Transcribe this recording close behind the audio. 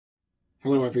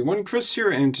Hello everyone, Chris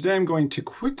here, and today I'm going to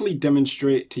quickly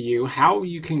demonstrate to you how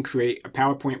you can create a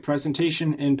PowerPoint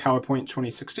presentation in PowerPoint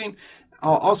 2016.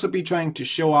 I'll also be trying to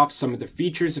show off some of the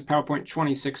features of PowerPoint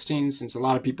 2016 since a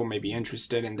lot of people may be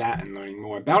interested in that and learning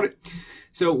more about it.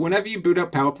 So whenever you boot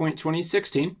up PowerPoint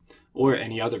 2016, or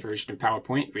any other version of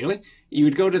PowerPoint really, you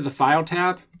would go to the File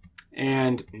tab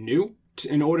and New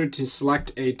in order to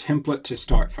select a template to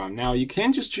start from. Now you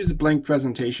can just choose a blank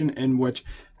presentation in which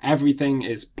everything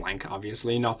is blank,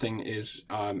 obviously. Nothing is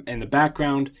in the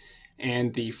background,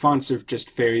 and the fonts are just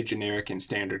very generic and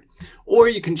standard. Or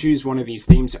you can choose one of these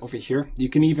themes over here. You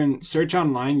can even search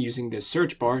online using this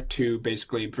search bar to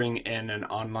basically bring in an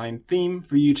online theme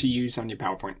for you to use on your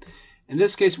PowerPoint. In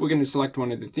this case, we're going to select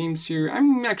one of the themes here.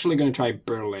 I'm actually going to try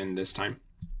Berlin this time.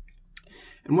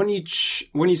 And when you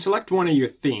select one of your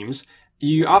themes,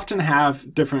 you often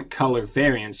have different color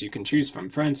variants you can choose from.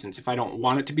 For instance, if I don't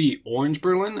want it to be orange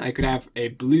Berlin, I could have a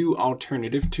blue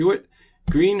alternative to it,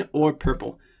 green or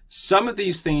purple. Some of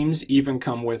these themes even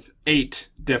come with 8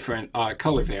 different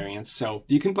color variants, so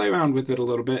you can play around with it a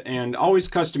little bit and always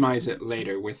customize it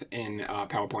later within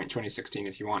PowerPoint 2016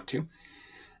 if you want to.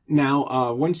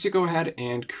 Now, once you go ahead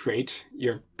and create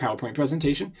your PowerPoint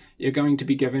presentation, you're going to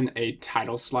be given a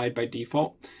title slide by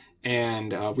default.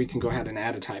 And we can go ahead and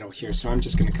add a title here. So I'm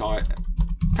just going to call it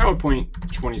PowerPoint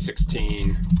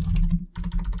 2016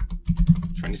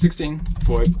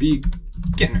 for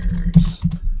beginners.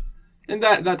 And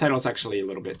that title is actually a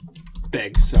little bit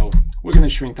big, so we're going to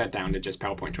shrink that down to just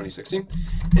PowerPoint 2016.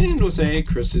 And we'll say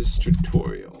Chris's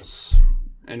tutorials,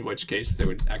 in which case there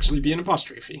would actually be an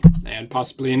apostrophe and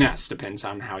possibly an S, depends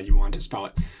on how you want to spell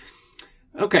it.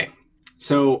 Okay,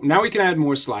 so now we can add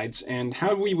more slides, and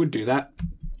how we would do that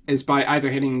is by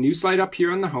either hitting New Slide up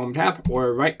here on the Home tab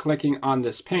or right-clicking on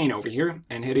this pane over here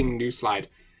and hitting New Slide.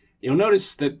 You'll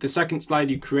notice that the second slide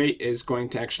you create is going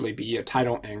to actually be a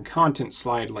title and content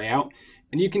slide layout.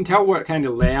 And you can tell what kind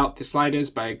of layout the slide is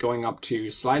by going up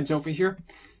to Slides over here,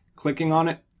 clicking on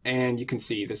it, and you can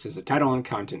see this is a title and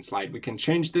content slide. We can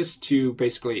change this to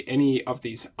basically any of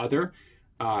these other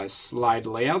slide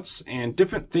layouts, and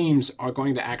different themes are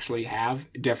going to actually have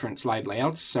different slide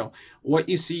layouts. So what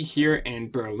you see here in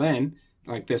Berlin,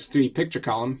 like this 3-picture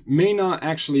column, may not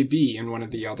actually be in one of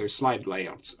the other slide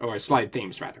layouts, or slide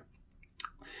themes rather.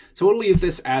 So we'll leave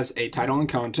this as a title and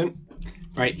content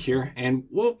right here, and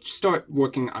we'll start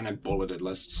working on a bulleted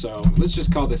list. So let's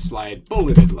just call this slide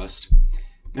bulleted list.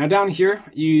 Now down here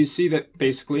you see that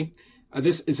basically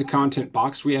this is a content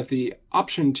box. We have the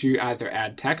option to either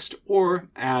add text or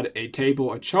add a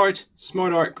table, a chart,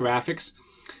 smart art, graphics,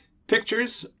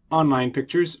 pictures, online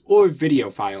pictures, or video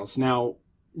files. Now,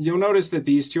 you'll notice that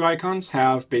these two icons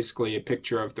have basically a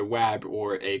picture of the web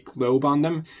or a globe on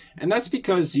them. And that's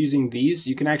because using these,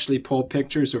 you can actually pull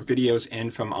pictures or videos in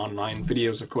from online.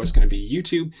 Videos, of course, going to be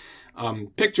YouTube.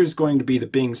 Pictures going to be the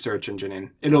Bing search engine, and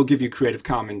it'll give you Creative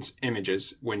Commons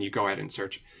images when you go ahead and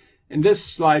search. In this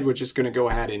slide, we're just going to go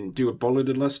ahead and do a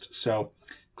bulleted list. So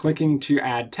clicking to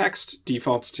add text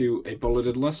defaults to a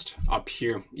bulleted list. Up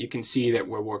here, you can see that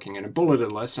we're working in a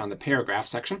bulleted list on the paragraph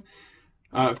section.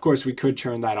 Of course, we could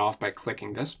turn that off by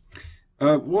clicking this.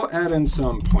 We'll add in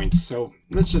some points. So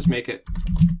let's just make it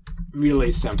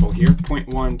really simple here. Point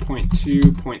 1, point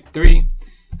 2, point 3.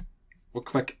 We'll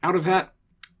click out of that,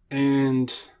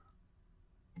 and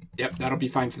yep, that'll be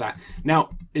fine for that. Now,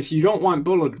 if you don't want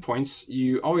bulleted points,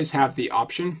 you always have the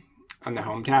option on the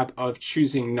Home tab of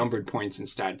choosing numbered points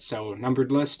instead. So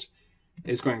numbered list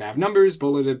is going to have numbers,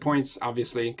 bulleted points,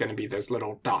 obviously going to be those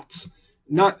little dots.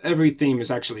 Not every theme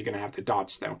is actually going to have the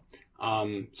dots though.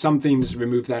 Some themes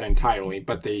remove that entirely,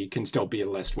 but they can still be a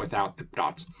list without the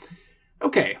dots.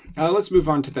 Okay, let's move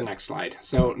on to the next slide.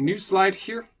 So new slide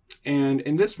here, and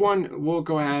in this one, we'll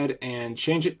go ahead and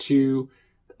change it to,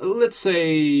 let's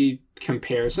say,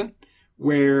 comparison,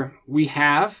 where we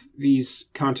have these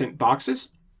content boxes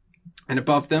and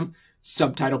above them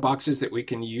subtitle boxes that we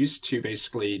can use to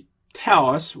basically tell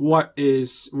us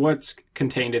what's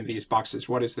contained in these boxes.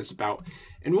 What is this about?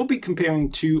 And we'll be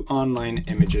comparing 2 online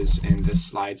images in this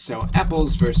slide. So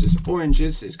apples versus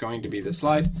oranges is going to be the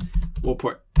slide. We'll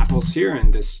put apples here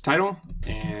in this title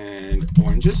and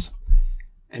oranges.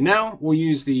 And now we'll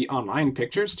use the online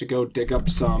pictures to go dig up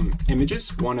some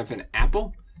images, one of an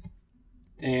apple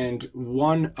and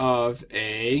one of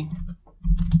a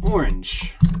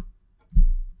orange.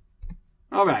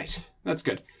 All right, that's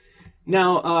good.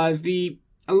 Now, the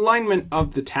alignment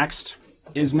of the text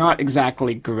is not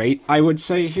exactly great, I would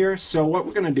say here. So what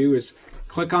we're going to do is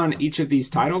click on each of these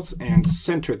titles and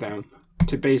center them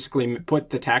to basically put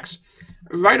the text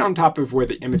right on top of where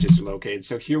the images are located.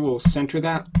 So here we'll center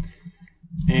that.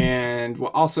 And we'll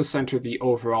also center the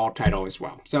overall title as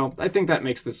well. So I think that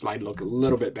makes the slide look a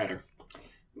little bit better.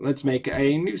 Let's make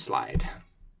a new slide.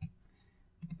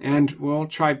 And we'll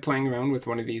try playing around with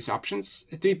one of these options.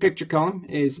 A 3-picture column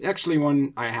is actually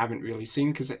one I haven't really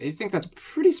seen because I think that's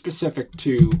pretty specific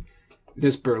to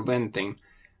this Berlin thing.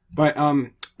 But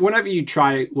whenever you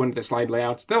try one of the slide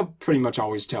layouts, they'll pretty much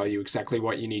always tell you exactly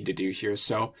what you need to do here.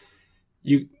 So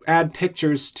you add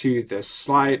pictures to this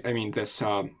slide, this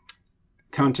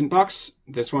content box,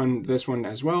 this one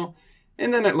as well.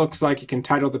 And then it looks like you can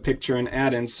title the picture and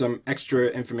add in some extra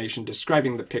information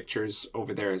describing the pictures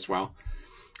over there as well.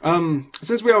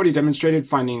 Since we already demonstrated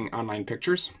finding online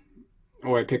pictures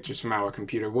or pictures from our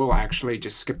computer, we'll actually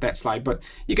just skip that slide, but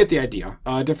you get the idea.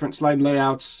 Different slide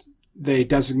layouts, they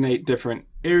designate different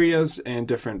areas and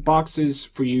different boxes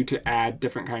for you to add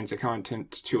different kinds of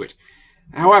content to it.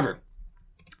 However,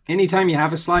 anytime you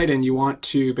have a slide and you want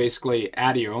to basically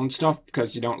add your own stuff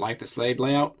because you don't like the slide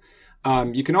layout,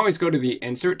 you can always go to the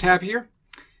Insert tab here.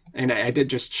 And I did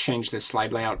just change this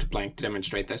slide layout to blank to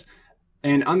demonstrate this.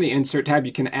 And on the Insert tab,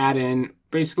 you can add in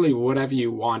basically whatever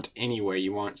you want anywhere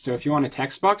you want. So if you want a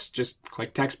text box, just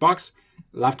click text box,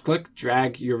 left click,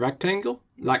 drag your rectangle,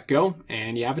 let go,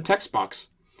 and you have a text box.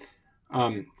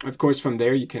 Of course, from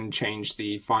there, you can change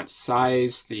the font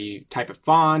size, the type of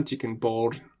font, you can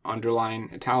bold, underline,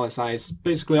 italicize,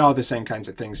 basically all the same kinds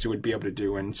of things you would be able to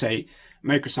do in, say,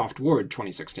 Microsoft Word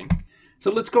 2016. So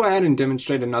let's go ahead and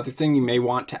demonstrate another thing you may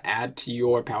want to add to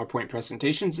your PowerPoint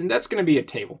presentations, and that's going to be a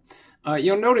table.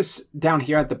 You'll notice down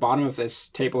here at the bottom of this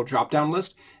table drop-down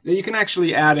list that you can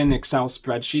actually add in Excel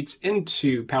spreadsheets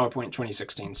into PowerPoint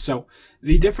 2016. So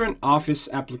the different Office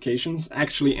applications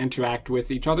actually interact with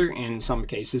each other, in some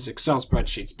cases Excel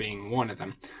spreadsheets being one of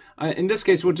them. In this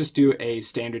case, we'll just do a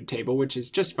standard table, which is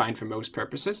just fine for most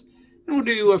purposes. And we'll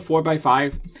do a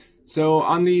 4x5. So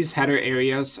on these header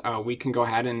areas, we can go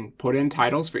ahead and put in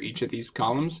titles for each of these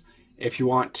columns. If you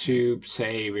want to,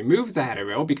 say, remove the header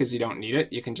row because you don't need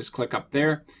it, you can just click up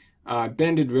there.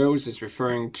 Banded rows is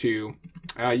referring to,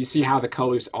 you see how the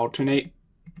colors alternate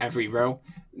every row?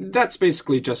 That's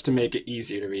basically just to make it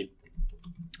easier to read.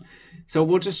 So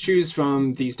we'll just choose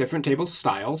from these different table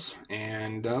styles,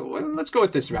 and let's go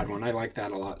with this red one. I like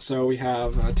that a lot. So we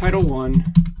have Title 1,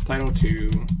 Title 2,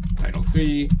 Title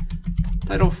 3,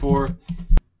 Title 4.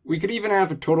 We could even have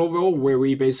a total row where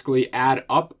we basically add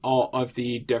up all of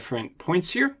the different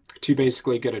points here to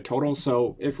basically get a total.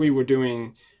 So if we were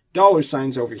doing dollar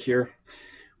signs over here,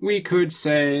 we could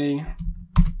say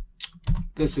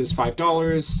this is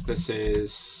 $5, this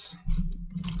is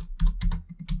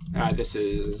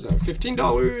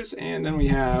 $15, and then we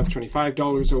have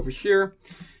 $25 over here.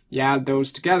 You add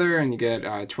those together and you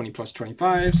get 20 plus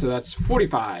 25, so that's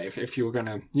 45 if you were going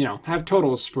to, have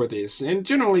totals for these. And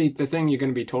generally, the thing you're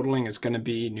going to be totaling is going to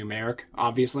be numeric,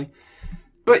 obviously.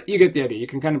 But you get the idea. You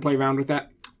can kind of play around with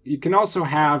that. You can also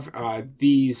have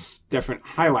these different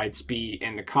highlights be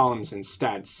in the columns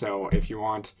instead. So if you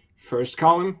want first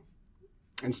column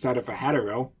instead of a header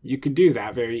row, you could do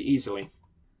that very easily.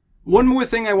 One more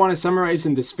thing I want to summarize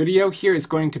in this video here is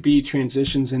going to be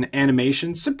transitions and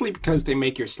animations, simply because they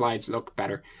make your slides look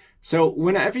better. So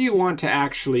whenever you want to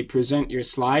actually present your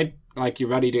slide, like you're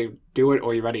ready to do it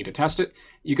or you're ready to test it,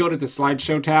 you go to the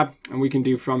slideshow tab, and we can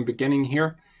do from beginning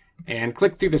here and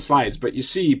click through the slides. But you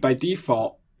see by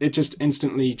default, it just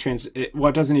instantly it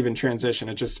doesn't even transition.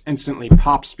 It just instantly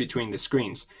pops between the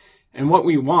screens. And what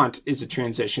we want is a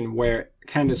transition where it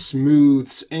kind of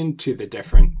smooths into the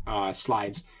different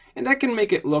slides. And that can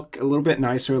make it look a little bit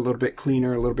nicer, a little bit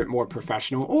cleaner, a little bit more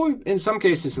professional, or in some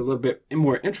cases a little bit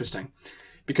more interesting.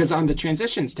 Because on the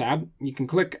Transitions tab, you can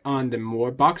click on the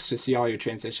More box to see all your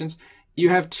transitions. You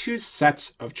have two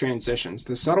sets of transitions,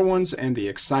 the subtle ones and the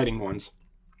exciting ones.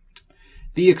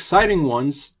 The exciting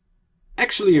ones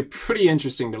actually are pretty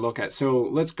interesting to look at, so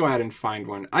let's go ahead and find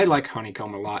one. I like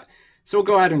honeycomb a lot, so we'll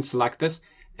go ahead and select this.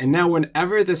 And now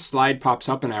whenever this slide pops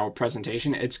up in our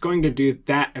presentation, it's going to do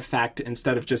that effect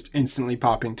instead of just instantly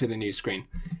popping to the new screen.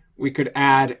 We could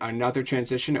add another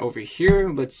transition over here.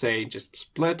 Let's say just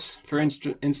split, for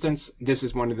instance. This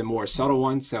is one of the more subtle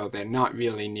ones, so they're not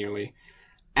really nearly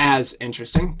as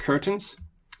interesting. Curtains.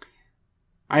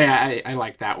 I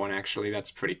like that one, actually.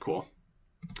 That's pretty cool.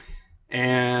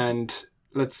 And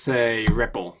let's say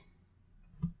ripple.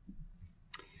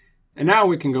 And now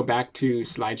we can go back to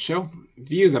slideshow,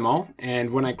 view them all, and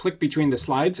when I click between the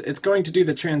slides, it's going to do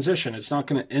the transition. It's not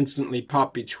going to instantly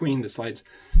pop between the slides.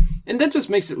 And that just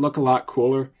makes it look a lot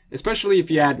cooler, especially if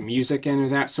you add music in or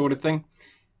that sort of thing.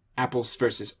 Apples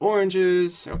versus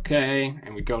oranges, okay,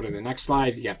 and we go to the next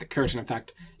slide, you have the curtain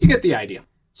effect. You get the idea.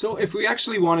 So if we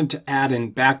actually wanted to add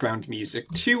in background music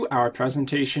to our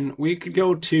presentation, we could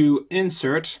go to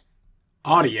Insert,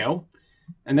 Audio,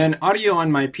 and then Audio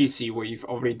on my PC where you've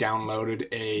already downloaded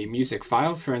a music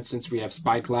file. For instance, we have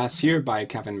Spyglass here by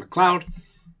Kevin MacLeod,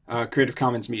 Creative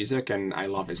Commons music, and I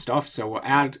love his stuff, so we'll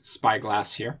add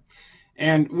Spyglass here.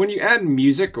 And when you add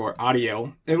music or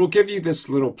audio, it will give you this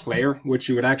little player, which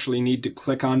you would actually need to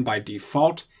click on by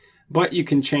default, but you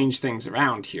can change things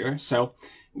around here. So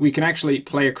we can actually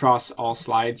play across all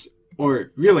slides,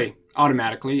 or really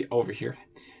automatically over here.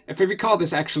 If I recall,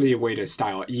 this actually a way to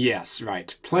style it. Yes,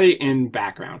 right. Play in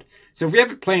background. So if we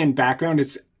have it play in background,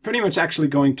 it's pretty much actually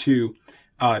going to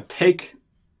take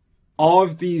all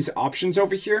of these options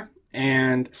over here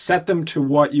and set them to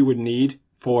what you would need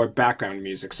for background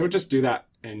music. So just do that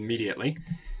immediately.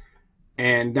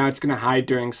 And now it's going to hide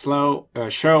during show,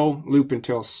 loop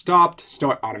until stopped,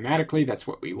 start automatically. That's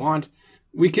what we want.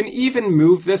 We can even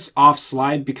move this off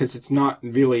slide because it's not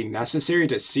really necessary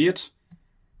to see it,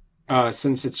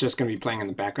 since it's just going to be playing in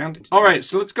the background. All right,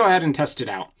 so let's go ahead and test it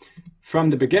out from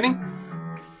the beginning.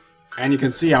 And you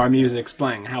can see our music's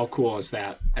playing. How cool is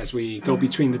that? As we go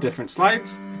between the different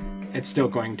slides, it's still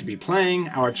going to be playing.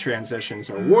 Our transitions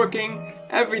are working.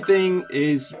 Everything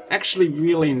is actually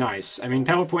really nice. I mean,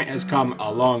 PowerPoint has come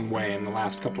a long way in the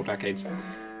last couple decades.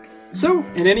 So,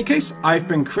 in any case, I've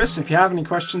been Chris. If you have any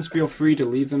questions, feel free to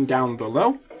leave them down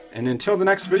below. And until the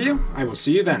next video, I will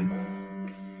see you then.